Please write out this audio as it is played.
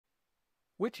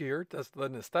Which ear does the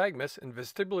nystagmus in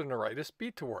vestibular neuritis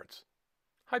beat towards?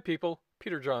 Hi people,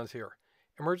 Peter Johns here,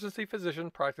 emergency physician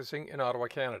practicing in Ottawa,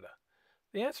 Canada.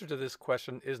 The answer to this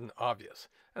question isn't obvious,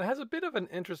 and has a bit of an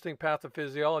interesting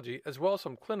pathophysiology as well as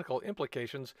some clinical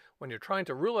implications when you're trying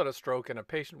to rule out a stroke in a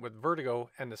patient with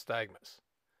vertigo and nystagmus.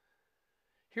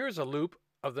 Here's a loop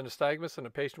of the nystagmus in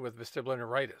a patient with vestibular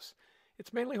neuritis.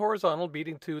 It's mainly horizontal,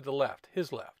 beating to the left,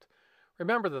 his left.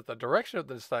 Remember that the direction of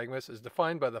the nystagmus is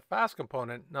defined by the fast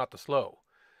component, not the slow.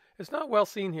 It's not well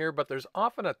seen here, but there's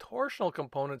often a torsional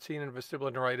component seen in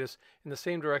vestibular neuritis in the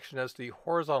same direction as the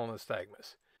horizontal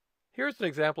nystagmus. Here's an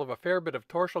example of a fair bit of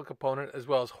torsional component as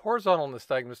well as horizontal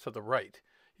nystagmus to the right.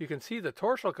 You can see the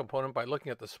torsional component by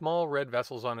looking at the small red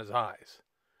vessels on his eyes.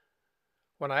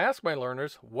 When I ask my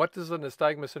learners, what does the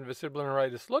nystagmus in vestibular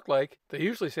neuritis look like, they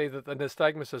usually say that the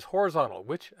nystagmus is horizontal,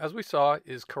 which, as we saw,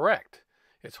 is correct.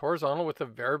 It's horizontal with a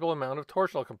variable amount of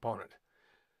torsional component.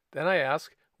 Then I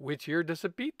ask, which ear does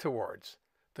it beat towards?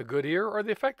 The good ear or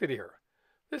the affected ear?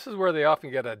 This is where they often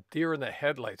get a deer in the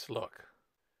headlights look.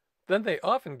 Then they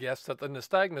often guess that the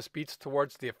nystagmus beats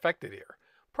towards the affected ear,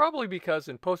 probably because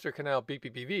in posterior canal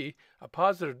BPPV, a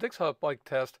positive Dixon-like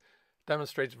test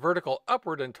demonstrates vertical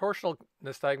upward and torsional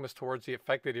nystagmus towards the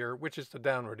affected ear, which is the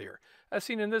downward ear, as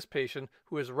seen in this patient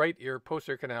who has right ear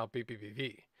posterior canal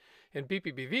BPPV. In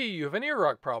BPPV, you have an ear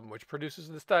rock problem, which produces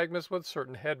nystagmus with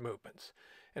certain head movements.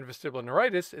 In vestibular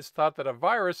neuritis, it's thought that a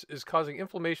virus is causing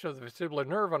inflammation of the vestibular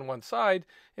nerve on one side,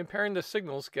 impairing the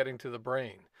signals getting to the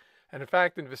brain. And in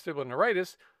fact, in vestibular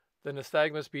neuritis, the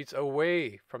nystagmus beats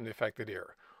away from the affected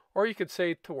ear, or you could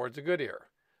say towards a good ear.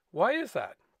 Why is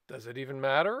that? Does it even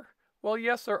matter? Well,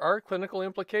 yes, there are clinical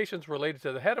implications related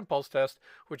to the head impulse test,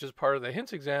 which is part of the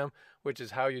HINTS exam, which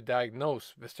is how you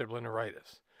diagnose vestibular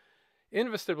neuritis. In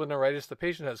vestibular neuritis, the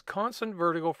patient has constant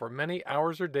vertigo for many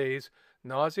hours or days,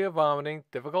 nausea, vomiting,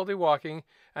 difficulty walking,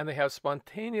 and they have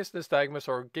spontaneous nystagmus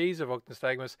or gaze-evoked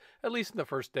nystagmus at least in the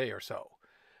first day or so.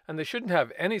 And they shouldn't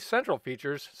have any central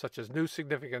features such as new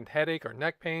significant headache or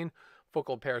neck pain,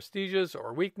 focal paresthesias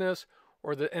or weakness,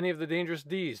 or any of the dangerous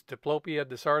Ds, diplopia,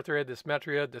 dysarthria,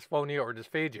 dysmetria, dysphonia, or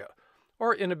dysphagia,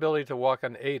 or inability to walk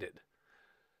unaided.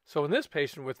 So in this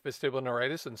patient with vestibular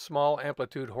neuritis and small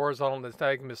amplitude horizontal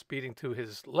nystagmus beating to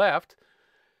his left,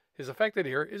 his affected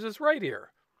ear is his right ear.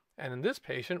 And in this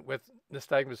patient with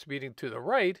nystagmus beating to the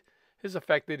right, his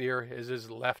affected ear is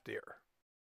his left ear.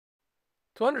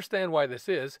 To understand why this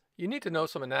is, you need to know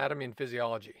some anatomy and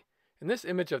physiology. In this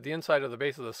image of the inside of the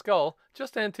base of the skull,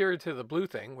 just anterior to the blue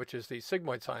thing, which is the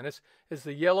sigmoid sinus, is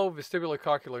the yellow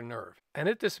vestibulocochlear nerve, and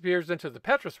it disappears into the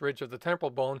petrous ridge of the temporal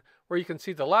bone, where you can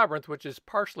see the labyrinth, which is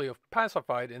partially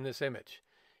opacified in this image.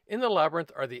 In the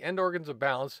labyrinth are the end organs of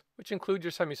balance, which include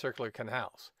your semicircular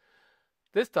canals.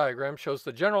 This diagram shows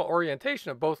the general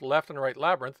orientation of both left and right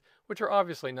labyrinth, which are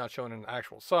obviously not shown in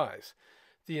actual size.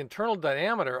 The internal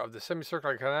diameter of the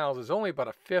semicircular canals is only about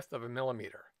 1/5 of a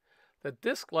millimeter. The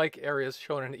disc-like areas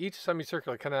shown in each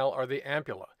semicircular canal are the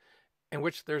ampulla, in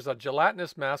which there's a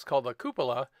gelatinous mass called the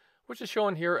cupula, which is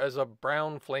shown here as a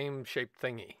brown flame-shaped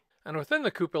thingy. And within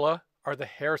the cupula are the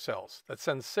hair cells that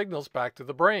send signals back to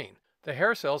the brain. The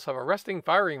hair cells have a resting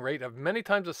firing rate of many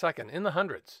times a second, in the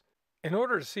hundreds. In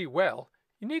order to see well,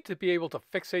 you need to be able to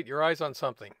fixate your eyes on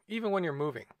something, even when you're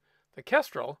moving. The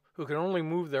kestrel, who can only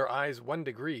move their eyes 1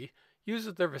 degree,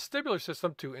 uses their vestibular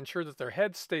system to ensure that their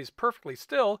head stays perfectly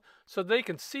still so they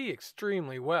can see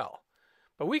extremely well.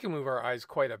 But we can move our eyes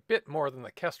quite a bit more than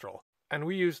the kestrel, and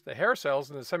we use the hair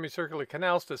cells in the semicircular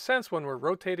canals to sense when we're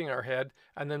rotating our head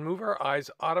and then move our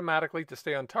eyes automatically to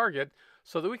stay on target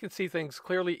so that we can see things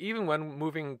clearly even when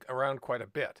moving around quite a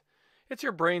bit. It's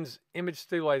your brain's image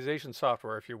stabilization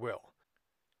software, if you will.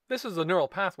 This is the neural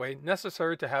pathway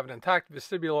necessary to have an intact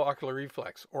vestibulo-ocular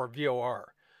reflex, or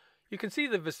VOR. You can see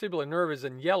the vestibular nerve is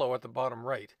in yellow at the bottom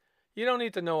right. You don't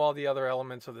need to know all the other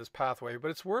elements of this pathway, but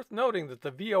it's worth noting that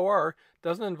the VOR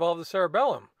doesn't involve the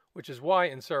cerebellum, which is why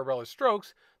in cerebellar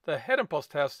strokes, the head impulse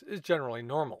test is generally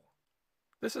normal.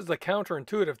 This is the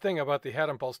counterintuitive thing about the head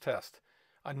impulse test.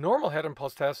 A normal head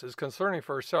impulse test is concerning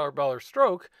for a cerebellar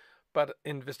stroke, but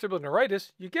in vestibular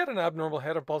neuritis, you get an abnormal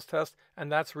head impulse test, and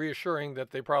that's reassuring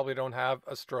that they probably don't have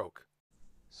a stroke.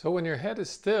 So when your head is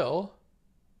still,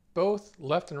 both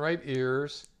left and right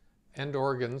ears and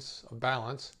organs of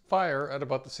balance fire at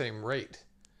about the same rate.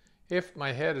 If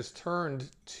my head is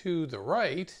turned to the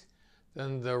right,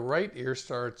 then the right ear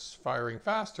starts firing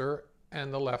faster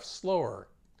and the left slower.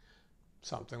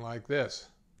 Something like this.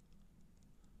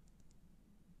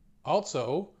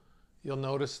 Also, you'll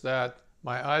notice that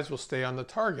my eyes will stay on the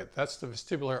target. That's the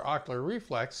vestibular ocular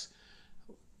reflex,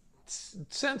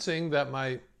 sensing that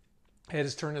my head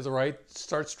is turned to the right,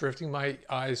 starts drifting my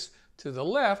eyes to the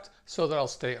left so that I'll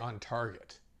stay on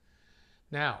target.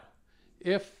 Now,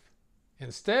 if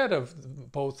instead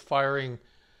of both firing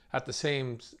at the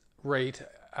same rate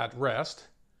at rest,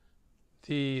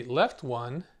 the left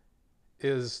one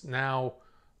is now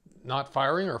not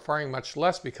firing or firing much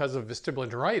less because of vestibular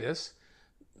neuritis,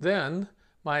 then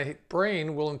my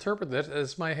brain will interpret it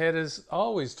as my head is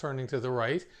always turning to the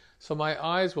right, so my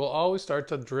eyes will always start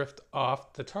to drift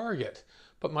off the target.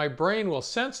 But my brain will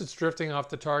sense it's drifting off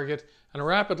the target and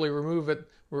rapidly move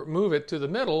it to the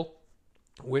middle,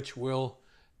 which will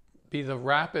be the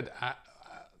rapid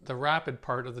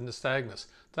part of the nystagmus.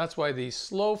 That's why the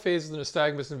slow phase of the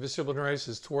nystagmus in vestibular neuritis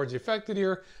is towards the affected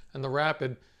ear, and the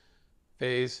rapid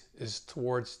phase is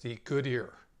towards the good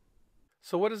ear.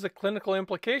 So what is the clinical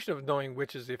implication of knowing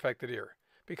which is the affected ear?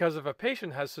 Because if a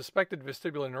patient has suspected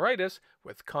vestibular neuritis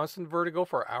with constant vertigo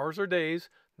for hours or days,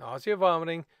 nausea,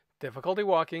 vomiting, difficulty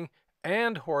walking,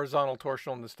 and horizontal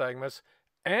torsional nystagmus,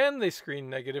 and they screen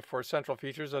negative for central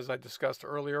features as I discussed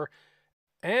earlier,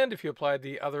 and if you apply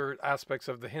the other aspects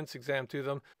of the HINTS exam to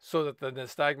them so that the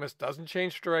nystagmus doesn't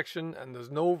change direction and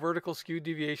there's no vertical skew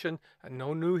deviation and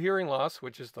no new hearing loss,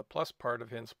 which is the plus part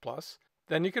of HINTS plus,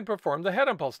 then you can perform the head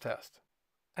impulse test.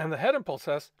 And the head impulse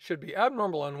test should be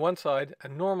abnormal on one side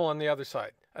and normal on the other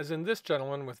side, as in this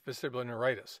gentleman with vestibular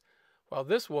neuritis, while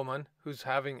this woman, who's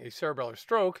having a cerebellar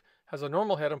stroke, has a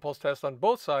normal head impulse test on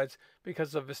both sides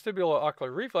because the vestibular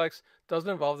ocular reflex doesn't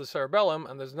involve the cerebellum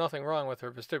and there's nothing wrong with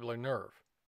her vestibular nerve.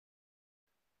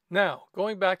 Now,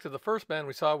 going back to the first man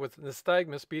we saw with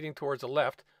nystagmus beating towards the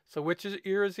left, so which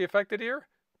ear is the affected ear?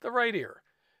 The right ear.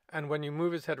 And when you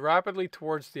move his head rapidly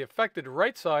towards the affected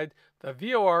right side, the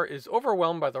VOR is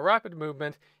overwhelmed by the rapid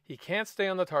movement, he can't stay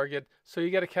on the target, so you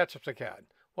get a catch-up saccade,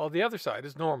 while the other side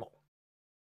is normal.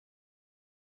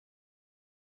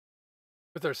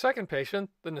 With our second patient,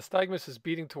 the nystagmus is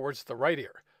beating towards the right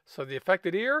ear, so the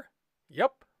affected ear?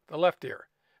 Yep, the left ear.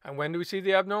 And when do we see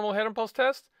the abnormal head impulse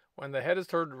test? When the head is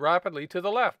turned rapidly to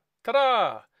the left.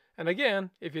 Ta-da! And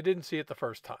again, if you didn't see it the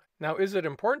first time. Now, is it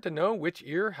important to know which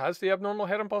ear has the abnormal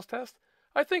head impulse test?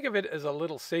 I think of it as a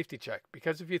little safety check,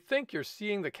 because if you think you're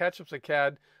seeing the catch-up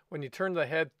saccade when you turn the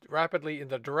head rapidly in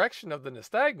the direction of the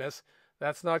nystagmus,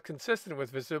 that's not consistent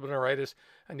with vestibular neuritis,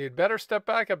 and you'd better step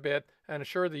back a bit and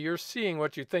ensure that you're seeing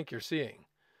what you think you're seeing.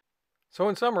 So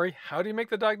in summary, how do you make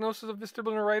the diagnosis of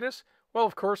vestibular neuritis? Well,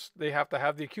 of course, they have to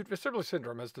have the acute vestibular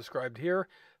syndrome as described here.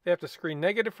 They have to screen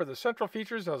negative for the central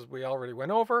features as we already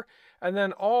went over. And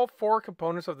then all four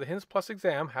components of the HINTS Plus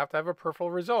exam have to have a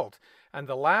peripheral result. And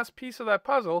the last piece of that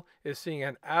puzzle is seeing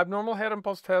an abnormal head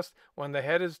impulse test when the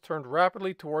head is turned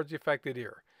rapidly towards the affected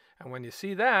ear. And when you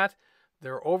see that,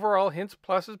 their overall HINTS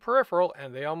Plus is peripheral,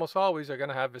 and they almost always are going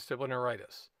to have vestibular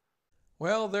neuritis.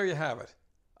 Well, there you have it.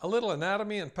 A little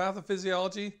anatomy and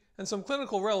pathophysiology and some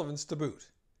clinical relevance to boot.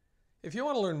 If you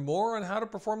want to learn more on how to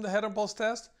perform the head impulse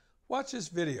test, watch this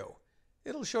video.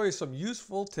 It'll show you some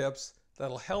useful tips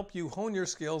that'll help you hone your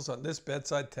skills on this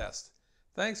bedside test.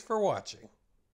 Thanks for watching.